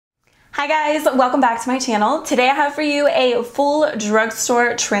Hi guys, welcome back to my channel. Today I have for you a full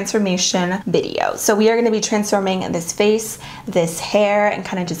drugstore transformation video. So we are going to be transforming this face, this hair, and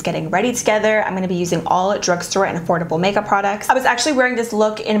kind of just getting ready together. I'm going to be using all drugstore and affordable makeup products. I was actually wearing this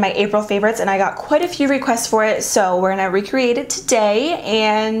look in my April favorites and I got quite a few requests for it, so we're going to recreate it today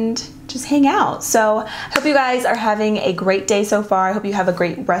and just hang out. So I hope you guys are having a great day so far. I hope you have a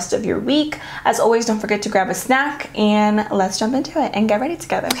great rest of your week. As always, don't forget to grab a snack and let's jump into it and get ready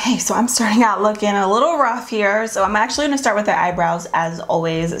together. Okay, so I'm starting out looking a little rough here. So I'm actually gonna start with the eyebrows as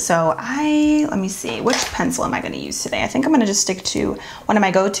always. So let me see, which pencil am I gonna use today? I think I'm gonna just stick to one of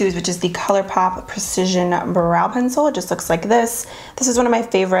my go-tos, which is the Colourpop Precision Brow Pencil. It just looks like this. This is one of my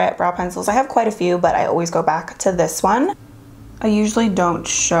favorite brow pencils. I have quite a few, but I always go back to this one. I usually don't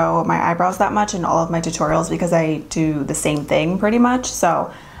show my eyebrows that much in all of my tutorials because I do the same thing pretty much,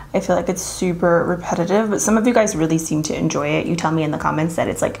 so I feel like it's super repetitive, but some of you guys really seem to enjoy it. You tell me in the comments that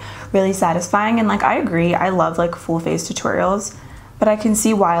it's like really satisfying, and like I agree, I love like full face tutorials, but I can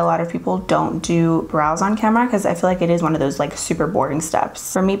see why a lot of people don't do brows on camera because I feel like it is one of those like super boring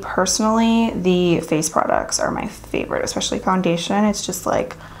steps. For me personally, the face products are my favorite, especially foundation. It's just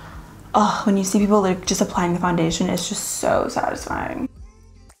like, oh, when you see people like just applying the foundation, it's just so satisfying.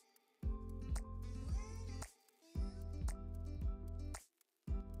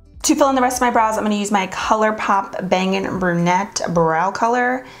 To fill in the rest of my brows, I'm going to use my Colourpop Bangin' Brunette brow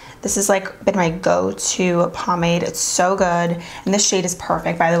color. This has like been my go-to pomade. It's so good, and this shade is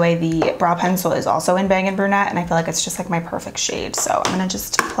perfect. By the way, the brow pencil is also in Bangin' Brunette, and I feel like it's just like my perfect shade. So I'm going to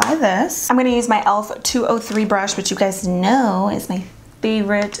just apply this. I'm going to use my e.l.f. 203 brush, which you guys know is my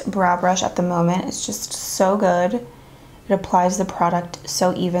favorite brow brush at the moment. It's just so good. It applies the product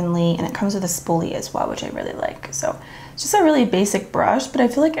so evenly, and it comes with a spoolie as well, which I really like. So it's just a really basic brush, but I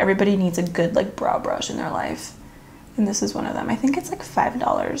feel like everybody needs a good like brow brush in their life, and this is one of them. I think it's like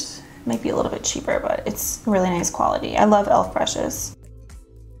 $5. It might be a little bit cheaper, but it's really nice quality. I love e.l.f. brushes.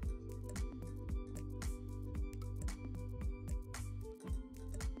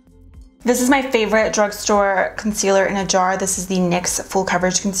 This is my favorite drugstore concealer in a jar. This is the NYX Full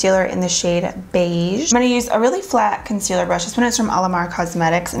Coverage Concealer in the shade Beige. I'm gonna use a really flat concealer brush. This one is from Alamar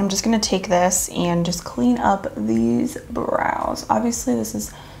Cosmetics, and I'm just gonna take this and just clean up these brows. Obviously, this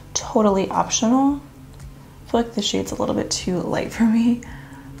is totally optional. I feel like the shade's a little bit too light for me,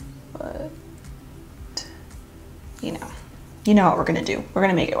 but you know what we're gonna do. We're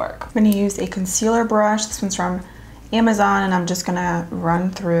gonna make it work. I'm gonna use a concealer brush. This one's from Amazon, and I'm just gonna run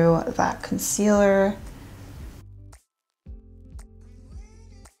through that concealer.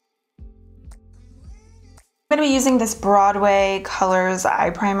 I'm gonna be using this Broadway Colors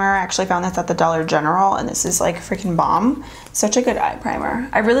eye primer. I actually found this at the Dollar General, and this is like freaking bomb. Such a good eye primer.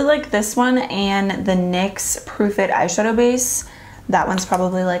 I really like this one and the NYX Proof It eyeshadow base. That one's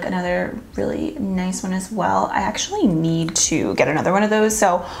probably like another really nice one as well. I actually need to get another one of those.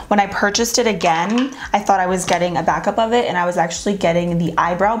 So when I purchased it again, I thought I was getting a backup of it, and I was actually getting the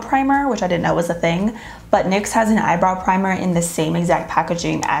eyebrow primer, which I didn't know was a thing. But NYX has an eyebrow primer in the same exact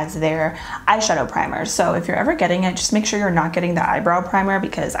packaging as their eyeshadow primer. So if you're ever getting it, just make sure you're not getting the eyebrow primer,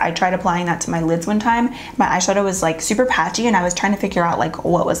 because I tried applying that to my lids one time. My eyeshadow was like super patchy, and I was trying to figure out like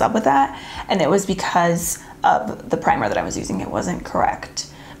what was up with that. And it was because of the primer that I was using. It wasn't correct.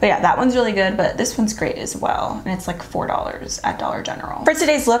 But yeah, that one's really good, but this one's great as well, and it's like $4 at Dollar General. For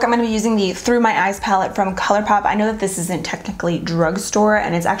today's look, I'm gonna be using the Through My Eyes palette from Colourpop. I know that this isn't technically drugstore,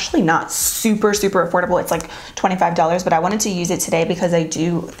 and it's actually not super affordable. It's like $25, but I wanted to use it today because I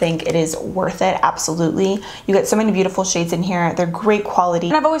do think it is worth it, absolutely. You get so many beautiful shades in here. They're great quality.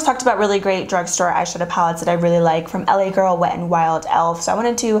 And I've always talked about really great drugstore eyeshadow palettes that I really like, from LA Girl, Wet n Wild, e.l.f. So I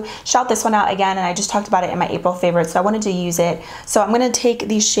wanted to shout this one out again, and I just talked about it in my April favorites, so I wanted to use it. So I'm gonna take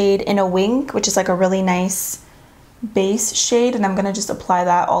the shade In a Wink, which is like a really nice base shade, and I'm gonna just apply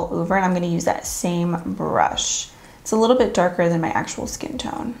that all over, and I'm gonna use that same brush. It's a little bit darker than my actual skin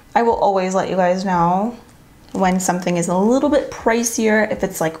tone. I will always let you guys know when something is a little bit pricier, if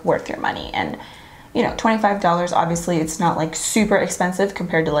it's like worth your money. And you know, $25, obviously it's not like super expensive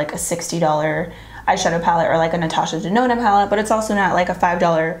compared to like a $60 eyeshadow palette or like a Natasha Denona palette, but it's also not like a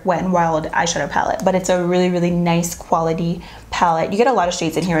 $5 Wet n Wild eyeshadow palette, but it's a really nice quality palette. You get a lot of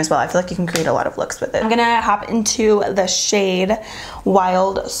shades in here as well. I feel like you can create a lot of looks with it. I'm gonna hop into the shade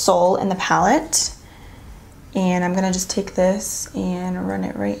Wild Soul in the palette, and I'm gonna just take this and run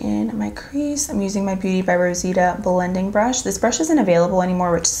it right in my crease. I'm using my Beauty by Rosita blending brush. This brush isn't available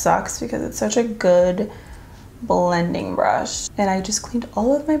anymore, which sucks because it's such a good blending brush. And I just cleaned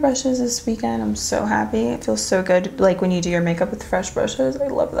all of my brushes this weekend. I'm so happy. It feels so good, like when you do your makeup with fresh brushes. I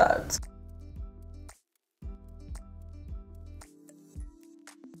love that.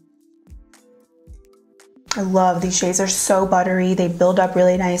 I love these shades. They're so buttery. They build up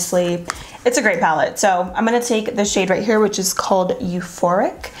really nicely. It's a great palette. So I'm gonna take the shade right here, which is called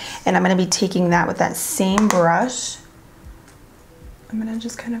Euphoric, and I'm gonna be taking that with that same brush. I'm gonna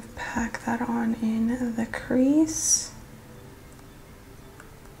just kind of pack that on in the crease.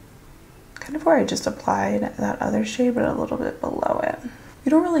 Kind of where I just applied that other shade, but a little bit below it. You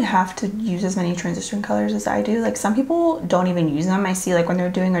don't really have to use as many transition colors as I do. Like some people don't even use them. I see like when they're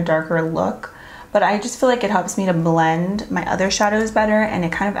doing a darker look, but I just feel like it helps me to blend my other shadows better, and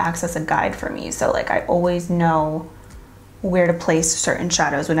it kind of acts as a guide for me. So like I always know where to place certain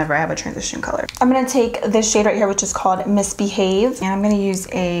shadows whenever I have a transition color. I'm gonna take this shade right here, which is called Misbehave, and I'm gonna use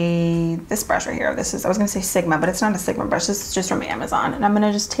this brush right here. I was gonna say Sigma, but it's not a Sigma brush. This is just from Amazon. And I'm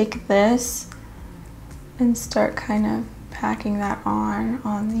gonna just take this and start kind of packing that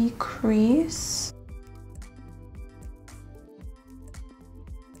on the crease.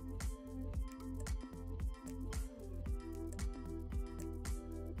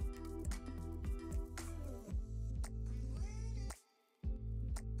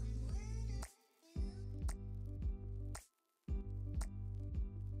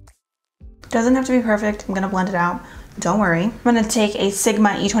 Doesn't have to be perfect. I'm gonna blend it out. Don't worry. I'm gonna take a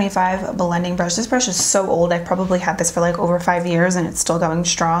Sigma E25 blending brush. This brush is so old. I've probably had this for like over 5 years and it's still going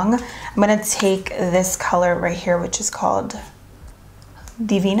strong. I'm gonna take this color right here, which is called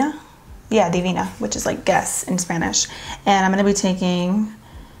Divina. Yeah, Divina, which is like guess in Spanish. And I'm gonna be taking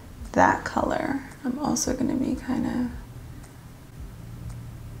that color. I'm also gonna be kind of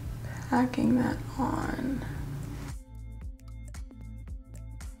packing that on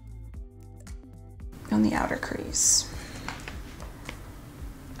the outer crease.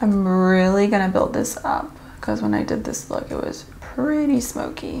 I'm really gonna build this up because when I did this look, it was pretty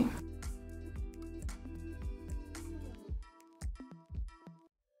smoky.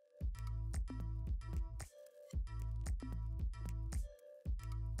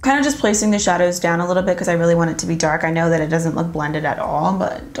 Kind of just placing the shadows down a little bit because I really want it to be dark. I know that it doesn't look blended at all,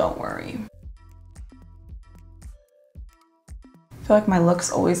 but don't worry. I feel like my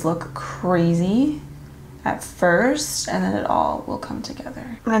looks always look crazy at first, and then it all will come together.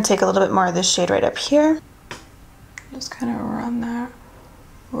 I'm gonna take a little bit more of this shade right up here. Just kind of run that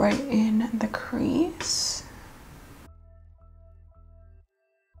right in the crease.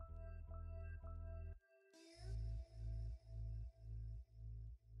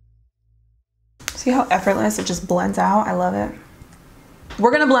 See how effortless it just blends out? I love it.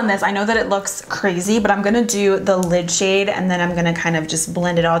 We're gonna blend this. I know that it looks crazy, but I'm gonna do the lid shade and then I'm gonna kind of just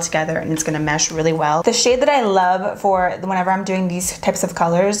blend it all together and it's gonna mesh really well. The shade that I love for whenever I'm doing these types of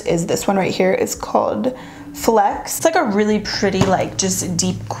colors is this one right here. It's called Flex. It's like a really pretty, like just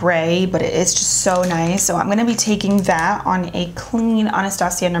deep gray, but it's just so nice. So I'm gonna be taking that on a clean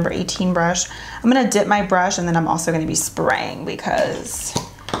Anastasia number 18 brush. I'm gonna dip my brush and then I'm also gonna be spraying because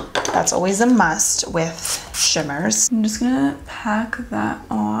that's always a must with shimmers. I'm just gonna pack that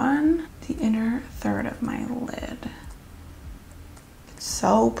on the inner third of my lid. It's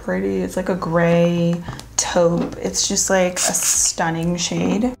so pretty. It's like a gray taupe. It's just like a stunning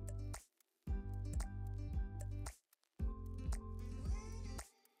shade.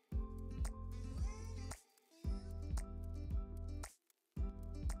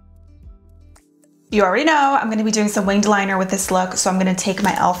 You already know I'm gonna be doing some winged liner with this look, so I'm gonna take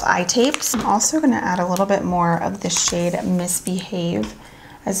my e.l.f. eye tapes. I'm also gonna add a little bit more of the shade Misbehave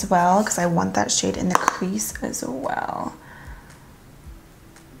as well, because I want that shade in the crease as well.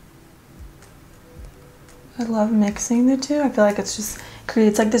 I love mixing the two. I feel like it's just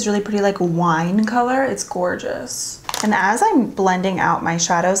creates like this really pretty like wine color. It's gorgeous. And as I'm blending out my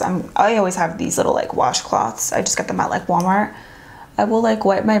shadows, I always have these little like washcloths. I just got them at like Walmart. I will like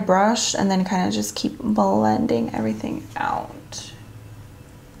wipe my brush and then kind of just keep blending everything out.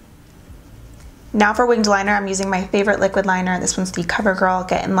 Now for winged liner, I'm using my favorite liquid liner. This one's the Covergirl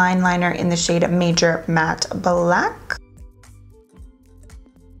Get in Line liner in the shade Major Matte Black.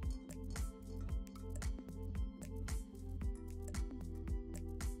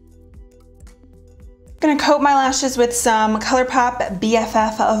 I'm gonna coat my lashes with some Colourpop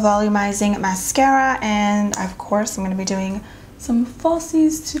BFF Volumizing Mascara, and of course I'm gonna be doing some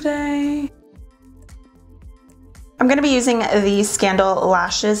falsies today. I'm gonna be using the Scandal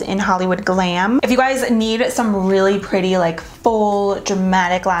lashes in Hollywood Glam. If you guys need some really pretty, like full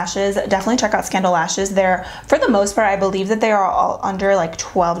dramatic lashes, definitely check out Scandal lashes. They're, for the most part, I believe that they are all under like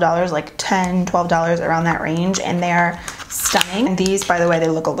 $12, like $10, $12 around that range, and they're stunning. And these, by the way, they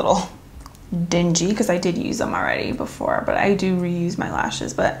look a little dingy because I did use them already before, but I do reuse my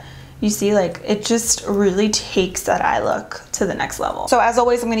lashes. But You see, like, it just really takes that eye look to the next level. So as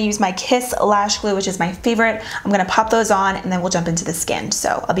always, I'm gonna use my Kiss Lash Glue, which is my favorite. I'm gonna pop those on and then we'll jump into the skin.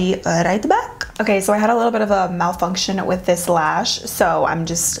 So I'll be right back. Okay, so I had a little bit of a malfunction with this lash. So I'm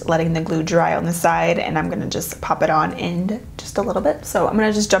just letting the glue dry on the side and I'm gonna just pop it on in just a little bit. So I'm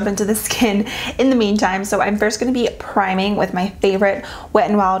gonna just jump into the skin in the meantime. So I'm first gonna be priming with my favorite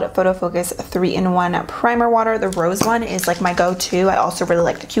Wet n Wild Photo Focus 3-in-1 primer water. The rose one is like my go-to. I also really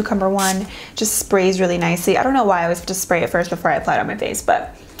like the cucumber one. Just sprays really nicely. I don't know why I always have to spray it first before I apply it on my face,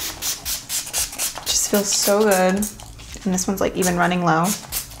 but it just feels so good. And this one's like even running low.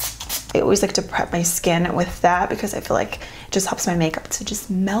 I always like to prep my skin with that because I feel like it just helps my makeup to just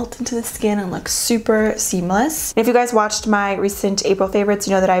melt into the skin and look super seamless. And if you guys watched my recent April favorites,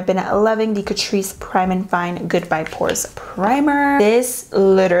 you know that I've been loving the Catrice Prime and Fine Goodbye Pores Primer. This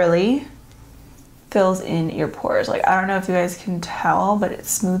literally fills in your pores. Like, I don't know if you guys can tell, but it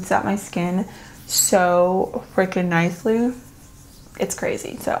smooths out my skin so freaking nicely. It's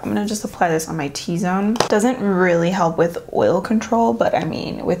crazy. So I'm gonna just apply this on my T-zone. Doesn't really help with oil control, but I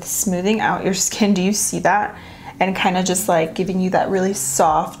mean, with smoothing out your skin, do you see that? And kind of just like giving you that really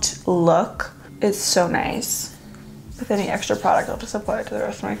soft look. It's so nice. With any extra product, I'll just apply it to the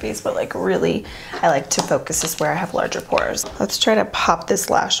rest of my face, but like really, I like to focus this where I have larger pores. Let's try to pop this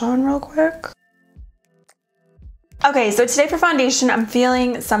lash on real quick. Okay, so today for foundation, I'm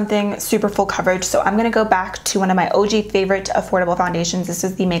feeling something super full coverage. So I'm gonna go back to one of my OG favorite affordable foundations. This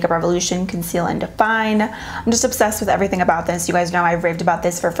is the Makeup Revolution Conceal and Define. I'm just obsessed with everything about this. You guys know I've raved about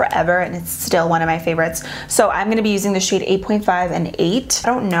this for forever and it's still one of my favorites. So I'm gonna be using the shade 8.5 and 8. I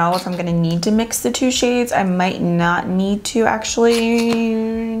don't know if I'm gonna need to mix the two shades. I might not need to actually,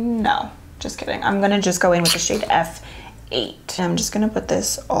 no, just kidding. I'm gonna just go in with the shade F8. I'm just gonna put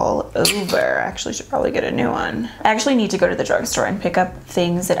this all over. I actually should probably get a new one. I actually need to go to the drugstore and pick up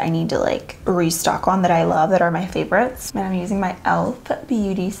things that I need to like restock on that I love, that are my favorites. And I'm using my e.l.f.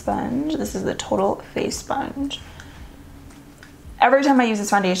 Beauty Sponge. This is the Total Face Sponge. Every time I use this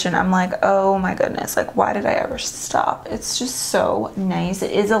foundation, I'm like, oh my goodness, like why did I ever stop? It's just so nice.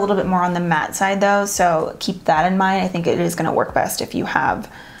 It is a little bit more on the matte side though, so keep that in mind. I think it is gonna work best if you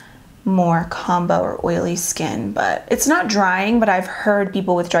have more combo or oily skin, but it's not drying, but I've heard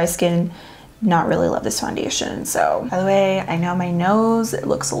people with dry skin not really love this foundation. So by the way, I know my nose, it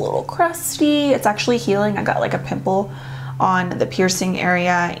looks a little crusty. It's actually healing. I got like a pimple on the piercing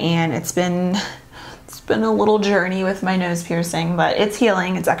area and it's been a little journey with my nose piercing, but it's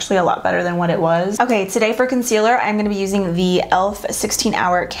healing. It's actually a lot better than what it was. Okay, today for concealer, I'm gonna be using the e.l.f.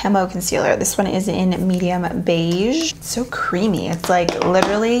 16-Hour Camo Concealer. This one is in medium beige. It's so creamy. It's like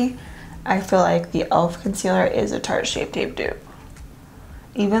literally, I feel like the e.l.f. concealer is a Tarte Shape Tape dupe.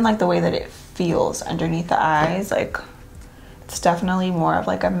 Even like the way that it feels underneath the eyes, like it's definitely more of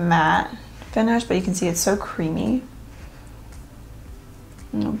like a matte finish, but you can see it's so creamy.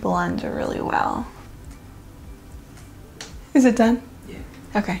 And it blends really well. Is it done? Yeah.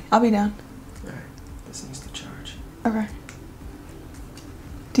 Okay, I'll be down. Alright, this needs to charge. Okay.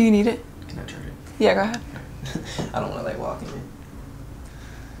 Do you need it? Can I charge it? Yeah, go ahead. I don't want to like walk in it.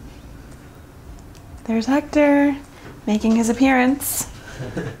 There's Hector making his appearance.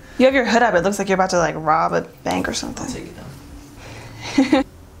 You have your hood up. It looks like you're about to like rob a bank or something. I'll take it down.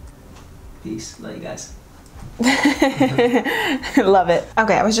 Peace. Love you guys. Love it.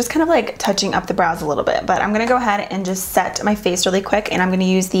 Okay, I was just kind of like touching up the brows a little bit, but I'm gonna go ahead and just set my face really quick, and I'm gonna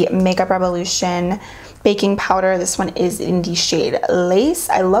use the Makeup Revolution baking powder. This one is in the shade Lace.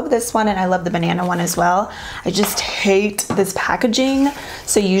 I love this one and I love the banana one as well. I just hate this packaging.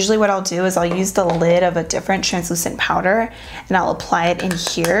 So usually what I'll do is I'll use the lid of a different translucent powder and I'll apply it in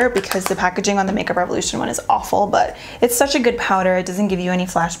here because the packaging on the Makeup Revolution one is awful, but it's such a good powder. It doesn't give you any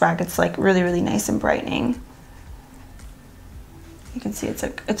flashback. It's like really, really nice and brightening. You can see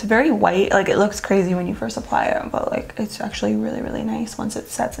it's very white. Like it looks crazy when you first apply it, but like it's actually really, really nice. Once it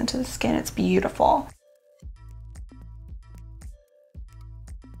sets into the skin, it's beautiful.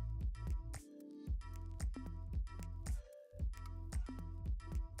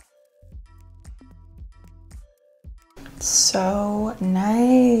 So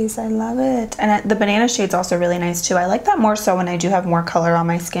nice. I love it. And the banana shade's also really nice too. I like that more so when I do have more color on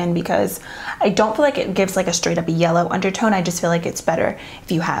my skin because I don't feel like it gives like a straight up yellow undertone. I just feel like it's better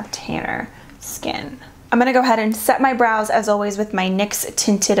if you have tanner skin. I'm gonna go ahead and set my brows as always with my NYX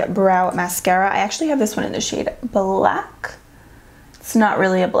Tinted Brow Mascara. I actually have this one in the shade Black. It's not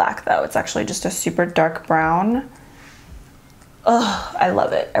really a black though. It's actually just a super dark brown. Oh, I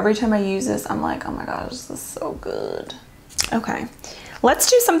love it. Every time I use this, I'm like, oh my gosh, this is so good. Okay,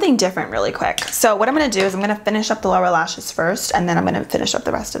 Let's do something different really quick. So what I'm gonna do is I'm gonna finish up the lower lashes first, and then I'm gonna finish up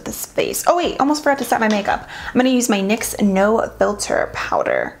the rest of this face. Oh wait, almost forgot to set my makeup. I'm gonna use my NYX No Filter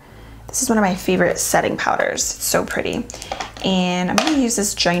powder. This is one of my favorite setting powders. It's so pretty. And I'm gonna use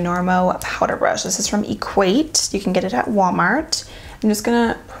this Ginormo powder brush. This is from Equate. You can get it at Walmart. I'm just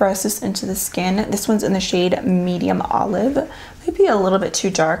gonna press this into the skin. This one's in the shade Medium Olive. Maybe a little bit too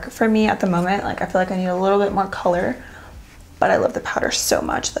dark for me at the moment. Like I feel like I need a little bit more color. But I love the powder so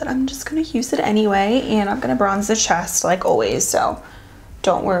much that I'm just gonna use it anyway, and I'm gonna bronze the chest like always, so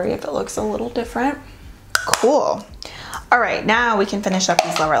don't worry if it looks a little different. Cool. All right, now we can finish up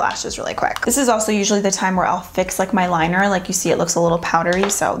these lower lashes really quick. This is also usually the time where I'll fix like my liner. Like you see it looks a little powdery,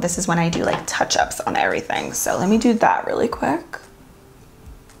 so this is when I do like touch-ups on everything. So let me do that really quick.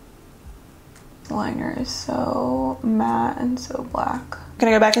 The liner is so matte and so black. I'm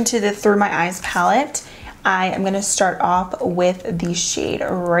gonna go back into the Through My Eyes palette. I am going to start off with the shade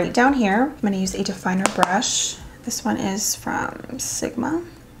right down here. I'm going to use a definer brush. This one is from Sigma. I'm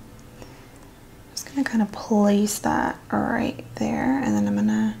just going to kind of place that right there, and then I'm going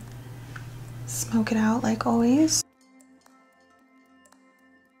to smoke it out like always.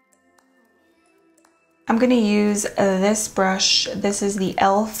 I'm going to use this brush. This is the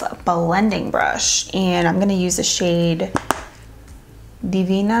e.l.f. blending brush, and I'm going to use the shade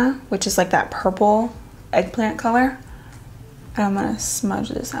Divina, which is like that purple eggplant color, and I'm gonna smudge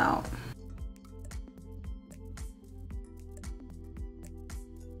this out.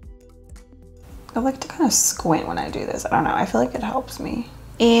 I like to kind of squint when I do this. I don't know, I feel like it helps me.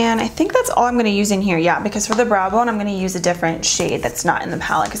 And I think that's all I'm gonna use in here, yeah, because for the brow bone, I'm gonna use a different shade that's not in the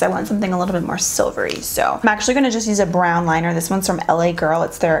palette because I want something a little bit more silvery. So I'm actually gonna just use a brown liner. This one's from LA Girl.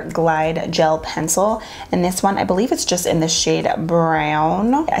 It's their Glide Gel Pencil. And this one, I believe it's just in the shade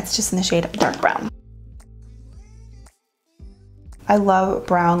brown. Yeah, it's just in the shade dark brown. I love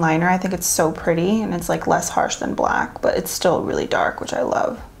brown liner. I think it's so pretty, and it's like less harsh than black, but it's still really dark, which I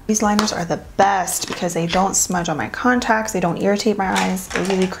love. These liners are the best because they don't smudge on my contacts, they don't irritate my eyes, they're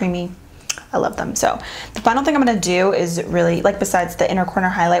really creamy. I love them. So the final thing I'm gonna do is really, like besides the inner corner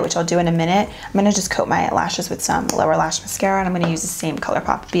highlight, which I'll do in a minute, I'm gonna just coat my lashes with some lower lash mascara, and I'm gonna use the same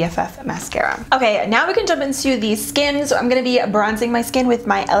Colourpop BFF Mascara. Okay, now we can jump into the skin. So I'm gonna be bronzing my skin with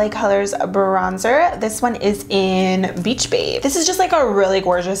my LA Colors bronzer. This one is in Beach Babe. This is just like a really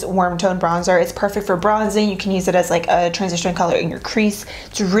gorgeous warm tone bronzer. It's perfect for bronzing. You can use it as like a transition color in your crease.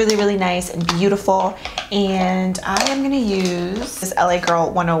 It's really, really nice and beautiful. And I am gonna use this LA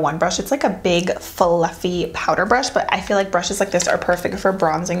Girl 101 brush. It's like a big fluffy powder brush, but I feel like brushes like this are perfect for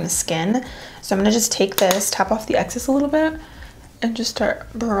bronzing the skin. So I'm gonna just take this, tap off the excess a little bit, and just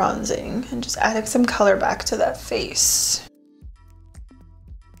start bronzing and just adding some color back to that face.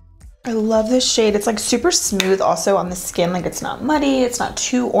 I love this shade. It's like super smooth also on the skin. Like it's not muddy, it's not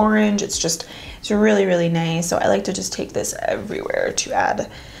too orange. It's really, really nice. So I like to just take this everywhere to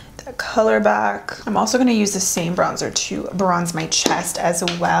add that color back. I'm also gonna use the same bronzer to bronze my chest as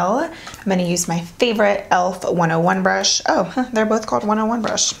well. I'm gonna use my favorite e.l.f. 101 brush. Oh, they're both called 101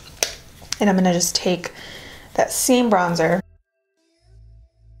 brush. And I'm gonna just take that same bronzer.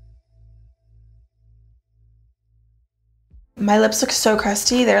 My lips look so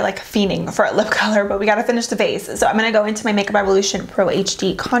crusty. They're like fiending for a lip color, but we gotta finish the face. So I'm gonna go into my Makeup Revolution Pro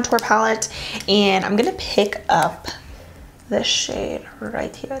HD contour palette, and I'm gonna pick up this shade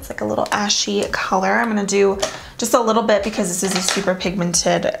right here. It's like a little ashy color. I'm gonna do just a little bit because this is a super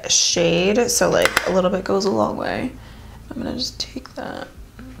pigmented shade, so like a little bit goes a long way. I'm gonna just take that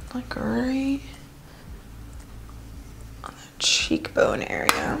like right on the cheekbone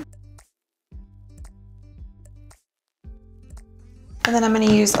area. And then I'm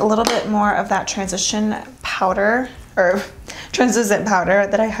gonna use a little bit more of that transition powder, or translucent powder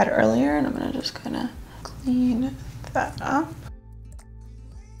that I had earlier, and I'm gonna just kind of clean that up.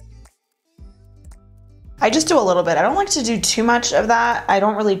 I just do a little bit. I don't like to do too much of that. I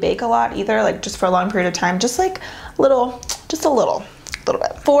don't really bake a lot either, like just for a long period of time, just like just a little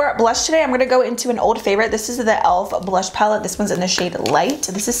bit. For blush today, I'm gonna go into an old favorite. This is the e.l.f. blush palette. This one's in the shade Light.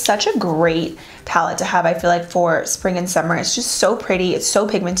 This is such a great palette to have, I feel like, for spring and summer. It's just so pretty. It's so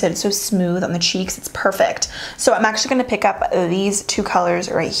pigmented. It's so smooth on the cheeks. It's perfect. So I'm actually gonna pick up these two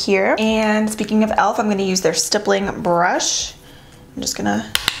colors right here. And speaking of e.l.f., I'm gonna use their stippling brush. I'm just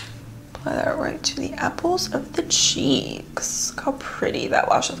gonna apply that right to the apples of the cheeks. Look how pretty that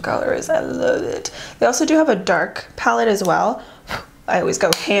wash of color is. I love it. They also do have a dark palette as well. I always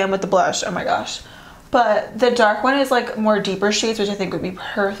go ham with the blush. Oh my gosh. But the dark one is like more deeper shades, which I think would be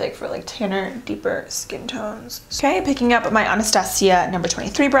perfect for like tanner, deeper skin tones. Okay, picking up my Anastasia number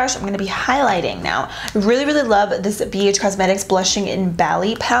 23 brush, I'm gonna be highlighting now. I really, really love this BH Cosmetics Blushing in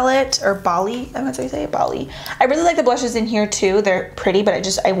Bali palette, or Bali, I'm gonna say Bali. I really like the blushes in here too. They're pretty, but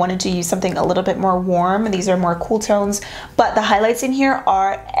I wanted to use something a little bit more warm. These are more cool tones, but the highlights in here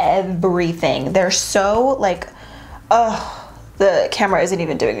are everything. They're so like, oh, the camera isn't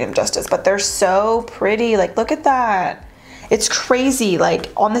even doing them justice, but they're so pretty. Like, look at that. It's crazy.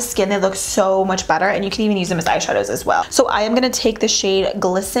 Like, on the skin, they look so much better, and you can even use them as eyeshadows as well. So I am gonna take the shade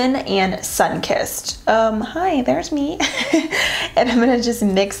Glisten and Sunkissed. Hi, there's me. And I'm gonna just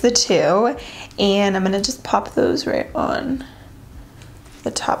mix the two, and I'm gonna just pop those right on the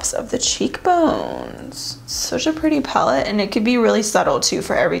tops of the cheekbones. Such a pretty palette, and it could be really subtle too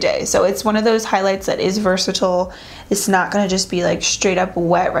for every day. So it's one of those highlights that is versatile. It's not gonna just be like straight up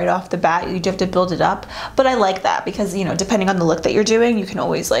wet right off the bat. You do have to build it up, but I like that because, you know, depending on the look that you're doing, you can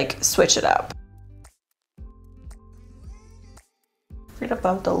always like switch it up. Right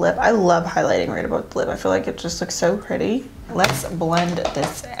above the lip. I love highlighting right above the lip. I feel like it just looks so pretty. Let's blend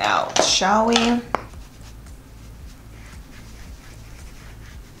this out, shall we?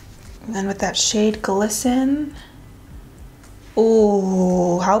 And then with that shade Glisten.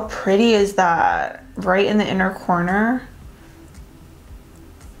 Oh, how pretty is that? Right in the inner corner.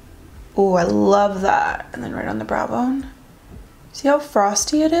 Oh, I love that. And then right on the brow bone. See how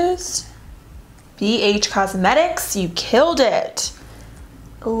frosty it is? BH Cosmetics, you killed it.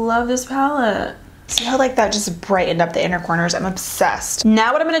 I love this palette. See how like that just brightened up the inner corners? I'm obsessed.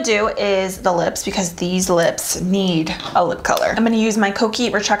 Now what I'm gonna do is the lips, because these lips need a lip color. I'm gonna use my Kokie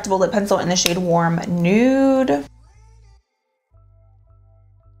retractable lip pencil in the shade Warm Nude.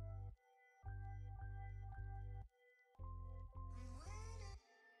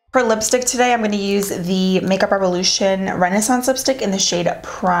 For lipstick today, I'm going to use the Makeup Revolution Renaissance lipstick in the shade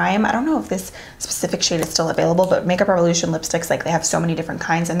Prime. I don't know if this specific shade is still available, but Makeup Revolution lipsticks, like, they have so many different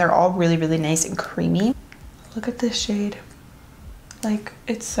kinds, and they're all really, really nice and creamy. Look at this shade. Like,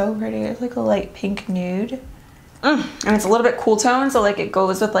 it's so pretty. It's like a light pink nude. And it's a little bit cool tone, so like it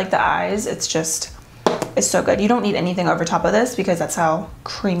goes with like the eyes. It's just, it's so good. You don't need anything over top of this because that's how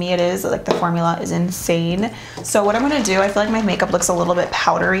creamy it is. Like, the formula is insane. So what I'm gonna do, I feel like my makeup looks a little bit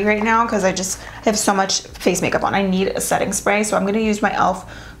powdery right now because I have so much face makeup on. I need a setting spray, so I'm gonna use my e.l.f.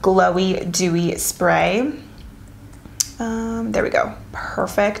 Glowy Dewy Spray. There we go.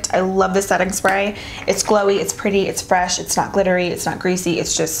 Perfect. I love this setting spray. It's glowy, it's pretty, it's fresh, it's not glittery, it's not greasy,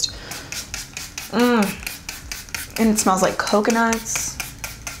 it's just, and it smells like coconuts.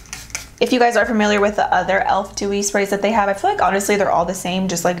 If you guys are familiar with the other e.l.f. Dewy sprays that they have, I feel like honestly they're all the same,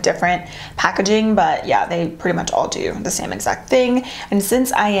 just like different packaging, but yeah, they pretty much all do the same exact thing. And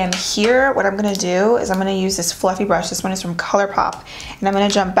since I am here, what I'm gonna do is I'm gonna use this fluffy brush. This one is from Colourpop, and I'm gonna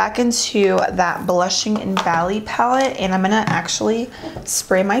jump back into that Blushing in Bali palette, and I'm gonna actually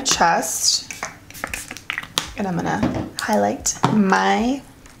spray my chest, and I'm gonna highlight my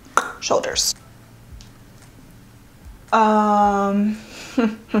shoulders.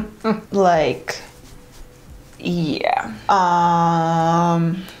 Like, yeah.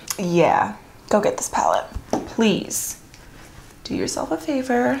 Yeah. Go get this palette. Please do yourself a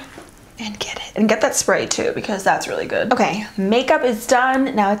favor and get it. And get that spray too, because that's really good. Okay, makeup is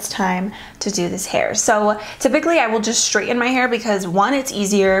done. Now it's time to do this hair. So typically I will just straighten my hair because one, it's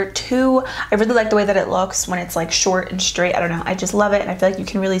easier. Two, I really like the way that it looks when it's like short and straight. I don't know, I just love it. And I feel like you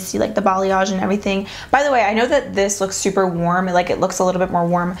can really see like the balayage and everything. By the way, I know that this looks super warm. Like, it looks a little bit more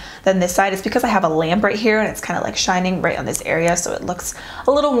warm than this side. It's because I have a lamp right here and it's kind of like shining right on this area, so it looks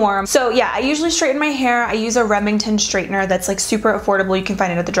a little warm. So yeah, I usually straighten my hair. I use a Remington straightener that's like super affordable. You can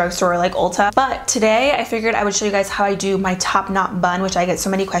find it at the drugstore, like Ulta. But today I figured I would show you guys how I do my top knot bun, which I get so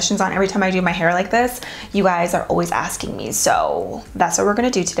many questions on every time I do my hair like this. You guys are always asking me, so that's what we're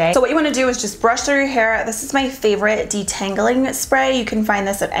gonna do today. So what you wanna do is just brush through your hair. This is my favorite detangling spray. You can find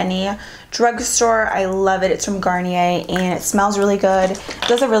this at any drugstore. I love it. It's from Garnier and it smells really good. It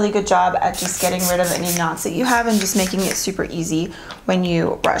does a really good job at just getting rid of any knots that you have and just making it super easy when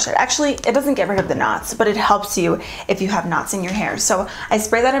you brush it. Actually, it doesn't get rid of the knots, but it helps you if you have knots in your hair. So I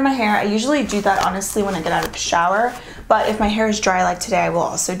spray that in my hair. I usually do that honestly when I get out of the shower, but if my hair is dry like today, I will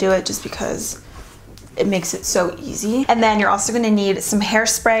also do it just because it makes it so easy. And then you're also gonna need some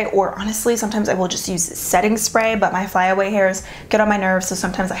hairspray, or honestly, sometimes I will just use setting spray, but my flyaway hairs get on my nerves, so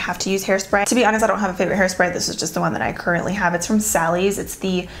sometimes I have to use hairspray. To be honest, I don't have a favorite hairspray. This is just the one that I currently have. It's from Sally's. It's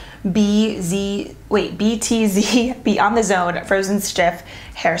the BTZ Beyond the Zone Frozen Stiff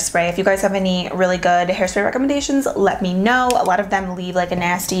hairspray. If you guys have any really good hairspray recommendations, let me know. A lot of them leave like a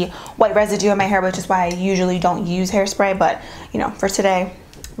nasty white residue on my hair, which is why I usually don't use hairspray, but you know, for today,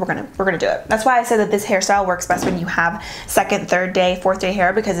 we're gonna do it. That's why I said that this hairstyle works best when you have second, third day, fourth day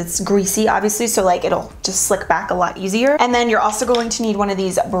hair, because it's greasy, obviously, so like it'll just slick back a lot easier. And then you're also going to need one of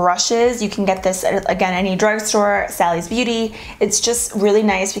these brushes. You can get this at, again, any drugstore, Sally's Beauty. It's just really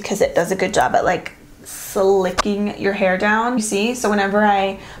nice because it does a good job at like slicking your hair down, you see? So whenever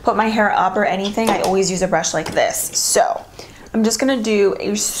I put my hair up or anything, I always use a brush like this. So I'm just gonna do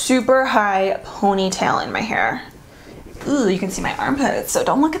a super high ponytail in my hair. Ooh, you can see my armpits, so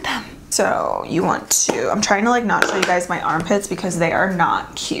don't look at them. So you want to, I'm trying to like not show you guys my armpits because they are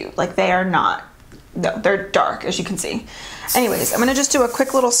not cute. Like they are not, no, they're dark as you can see. Anyways, I'm gonna just do a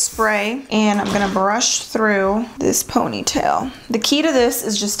quick little spray and I'm gonna brush through this ponytail. The key to this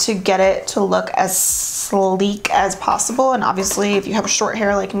is just to get it to look as sleek as possible. And obviously if you have short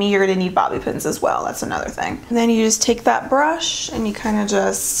hair like me, you're gonna need bobby pins as well. That's another thing. And then you just take that brush and you kind of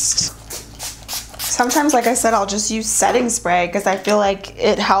just, sometimes, like I said, I'll just use setting spray because I feel like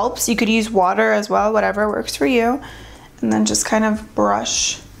it helps. You could use water as well, whatever works for you. And then just kind of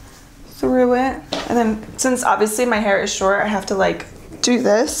brush through it. And then since obviously my hair is short, I have to like do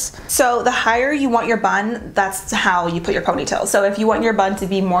this. So the higher you want your bun, that's how you put your ponytail. So if you want your bun to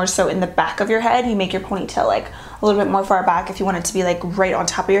be more so in the back of your head, you make your ponytail like a little bit more far back. If you want it to be like right on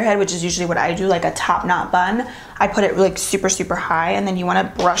top of your head, which is usually what I do, like a top knot bun, I put it like super, super high. And then you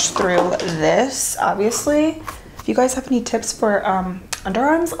want to brush through this, obviously. If you guys have any tips for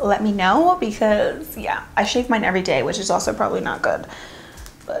underarms, let me know, because yeah, I shave mine every day, which is also probably not good.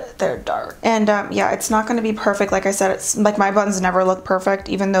 But they're dark. And yeah, it's not gonna be perfect. Like I said, it's like my buns never look perfect,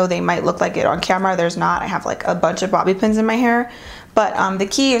 even though they might look like it on camera. There's not. I have like a bunch of bobby pins in my hair. But the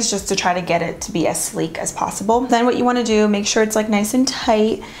key is just to try to get it to be as sleek as possible. Then what you wanna do, make sure it's like nice and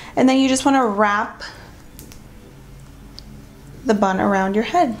tight. And then you just wanna wrap the bun around your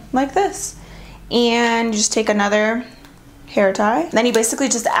head like this. And you just take another hair tie. Then you basically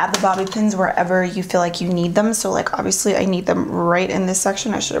just add the bobby pins wherever you feel like you need them. So like obviously I need them right in this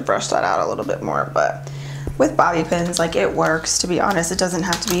section. I should have brushed that out a little bit more, but with bobby pins, like it works, to be honest. It doesn't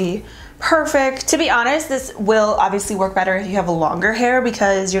have to be perfect. To be honest, this will obviously work better if you have longer hair,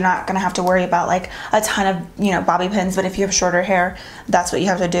 because you're not gonna have to worry about like a ton of, you know, bobby pins. But if you have shorter hair, that's what you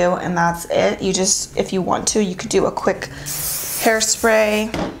have to do, and that's it. You just, if you want to, you could do a quick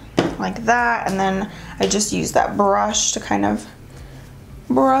hairspray like that, and then I just use that brush to kind of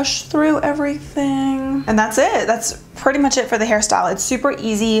brush through everything. And that's it. That's pretty much it for the hairstyle. It's super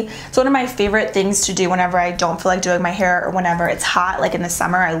easy. It's one of my favorite things to do whenever I don't feel like doing my hair, or whenever it's hot, like in the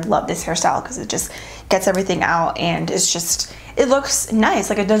summer. I love this hairstyle because it just gets everything out, and it's just, it looks nice.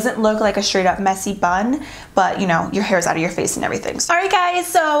 Like it doesn't look like a straight up messy bun, but you know, your hair's out of your face and everything. All right guys,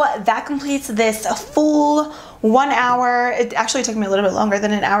 so that completes this full 1 hour. It actually took me a little bit longer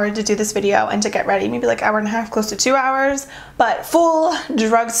than an hour to do this video and to get ready, maybe like hour and a half, close to 2 hours, but full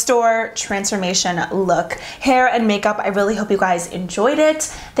drugstore transformation look, hair and makeup. I really hope you guys enjoyed it.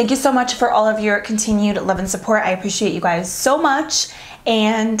 Thank you so much for all of your continued love and support. I appreciate you guys so much.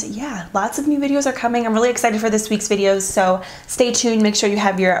 And yeah, lots of new videos are coming. I'm really excited for this week's videos, so stay tuned. Make sure you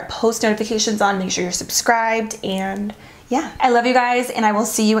have your post notifications on, make sure you're subscribed, and yeah, I love you guys, and I will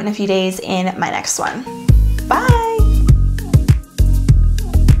see you in a few days in my next one. Bye!